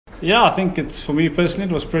Yeah, I think for me personally,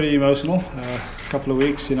 it was pretty emotional. A couple of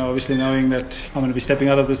weeks, obviously knowing that I'm going to be stepping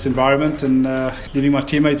out of this environment and leaving my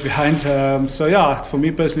teammates behind. So yeah, for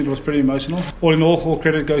me personally, it was pretty emotional. All in all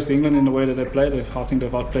credit goes to England in the way that they played. I think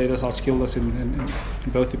they've outplayed us, outskilled us in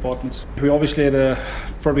both departments. We obviously had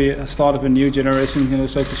probably a start of a new generation,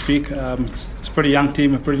 so to speak. It's a pretty young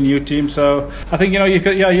team, a pretty new team. So I think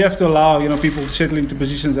you have to allow people to settle into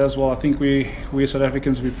positions as well. I think we South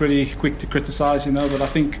Africans, we're pretty quick to criticise, but I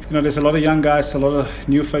think there's a lot of young guys, a lot of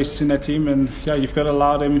new faces in that team, and you've got to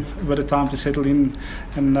allow them a bit of time to settle in.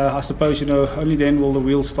 And I suppose only then will the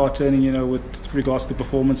wheels start turning, with regards to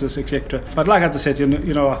performances, etc. But like I said,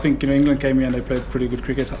 I think England came here and they played pretty good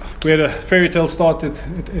cricket. We had a fairy tale start at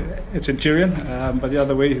Centurion, but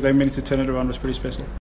the way they managed to turn it around was pretty special.